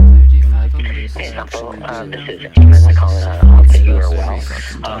Sampo. This is Elliot calling. I hope that you are well.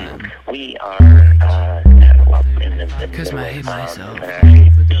 We are in the middle of I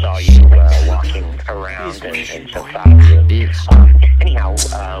saw you walking around and so proud of you. Anyhow,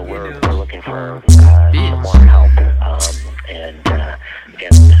 we're looking for some more help and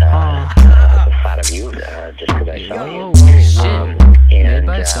again, proud of you just because I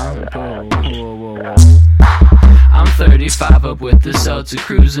saw you. I'm 35 up with the Celtic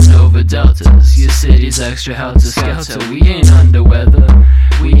cruising over deltas. Your city's extra helter-skelter. We ain't under weather,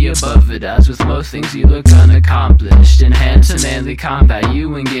 we above it. As with most things, you look unaccomplished. In hand-to-manly combat,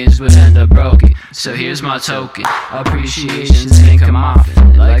 you engage but end up broken. So here's my token. Appreciations ain't come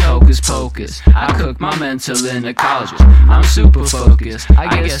often, like hocus pocus. I cook my mental in a cauldron. I'm super focused.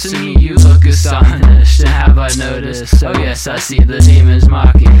 I guess to me you look astonished. And have I noticed? Oh yes, I see the demons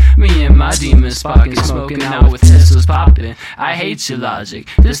mocking me and my demons sparking, smoking out with pistols popping. I hate your logic.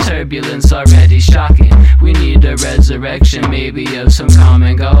 This turbulence already shocking. We need a resurrection, maybe of some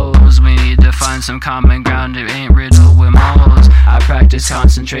common goals. We need to find some common ground. It ain't riddled with moles. I practice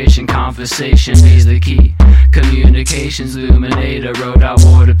concentration, conversation be the key. Communications illuminate a road I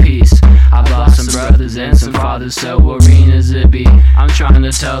war to peace. I've lost some brothers and some fathers, so arenas it be. I'm trying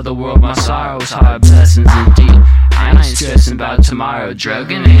to tell the world my sorrows, hard blessings indeed. I ain't stressing about tomorrow,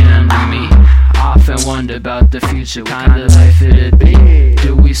 drugging ain't under me. Often wonder about the future, what kind of life it'd be.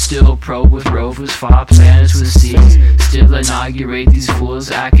 Do we still probe with rovers, far planets with seeds? Still inaugurate these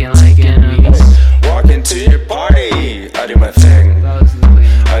fools acting like enemies? Walk into your party, I do my thing,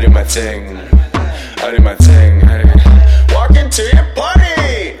 I do my thing, I do my thing. Walk into your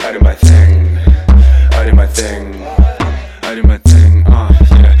party, I do my thing, I do my thing, I do my thing.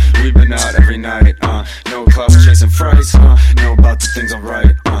 Yeah, we've been out every night. No clouds chasing frights. Know about the things I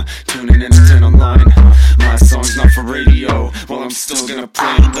write. Tuning in to 10 online. My song's not for radio, well I'm still gonna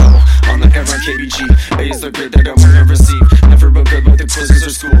play it though. On the air on KBG, A's the grade that I wanna receive. Never real good with the quizzes or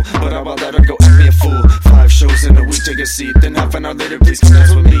school, but how about that I go act me a fool. 5 shows in a week, take a seat, then half an hour later please come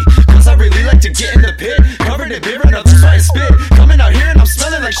dance with me. Cause I really like to get in the pit, covered in beer and others try to spit. Coming out here and I'm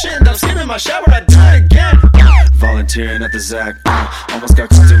smelling like shit, and I'm skipping my shower, I die again. Volunteering at the Zac, almost got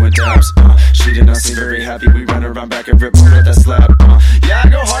caught doing dabs. She did not seem very happy, we ran around back and ripped part of that slab. Yeah, I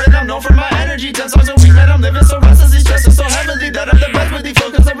go hard and I'm known for my energy. 10 songs a week, man, I'm living so restlessly, stressing so heavily that I'm the best with these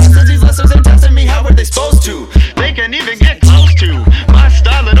focus. The rest of these lessons ain't testing me, how were they supposed to? They can't even get close to my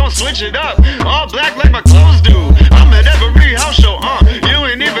style, I don't switch it up. All black like my clothes do. I'm at every house show, you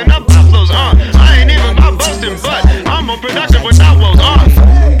ain't even up my flows, I ain't even my boasting, but I'm more productive without woes,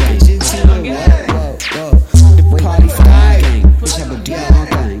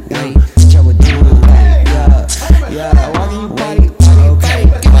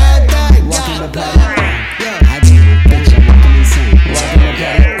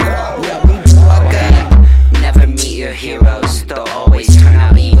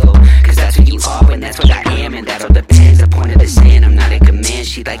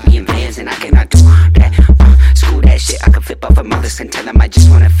 like me in vans and I cannot do that. School that shit, I can flip off a mother's and tell them I just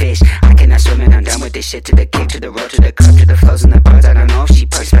wanna fish. I cannot swim and I'm done with this shit. To the kick, to the road, to the cup, to the flows and the birds. I don't know if she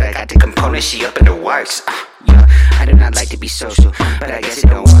perks, but I got the components, she up in the works. Yeah, I do not like to be social, but I guess it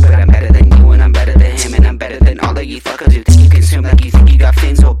don't work. But I'm better than you and I'm better than him and I'm better than all of you fuckers who think you consume like you think you got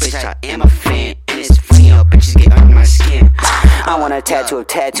fins. Oh bitch, I am a fan and it's funny how bitches get under my skin. I want a tattoo of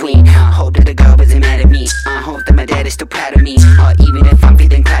Tatooine. Hope that the girl isn't mad at me. I hope that my dad is still proud of me. Even if I'm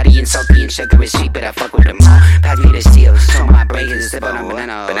feeling cloudy and salty and sugar is sweet, but I fuck with them all. Pass me the steel, so my brain is a sip on a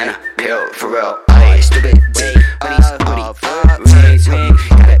banana pill for real. Ay, stupid way, hoodie, raise me.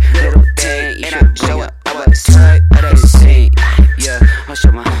 Got a little thing, you should show up. I was tight, but I sing. Yeah, I'll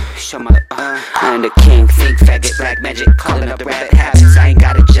show my. I'm the king, think faggot, black magic, calling up the rabbit habits. I ain't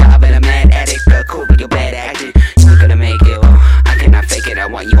got a job and I'm mad addict, but cool with your bad acting. You ain't gonna make it, well, I cannot fake it. I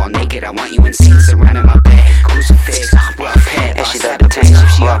want you all naked, I want you insane, surrounding my bed. Crucifix, rough head, and she love the tank, so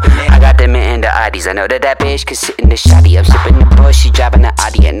she up in there. I got them in the Audis, I know that bitch can sit in the shoddy. I'm sipping the bush, she driving the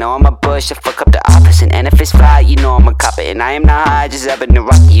Audi. I know I'm a bush, I fuck up the office. And if it's fly, you know I'm a cop it. And I am not high, just having the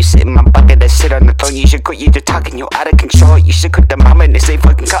rocky. You sit in my bucket, I sit on the throne. You should quit, you just talking, you're out of control. You should quit the mama, and they say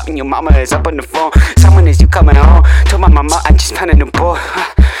fucking cop, and your mama is up on the phone. Someone is you coming home, told my mama I just found a new boy.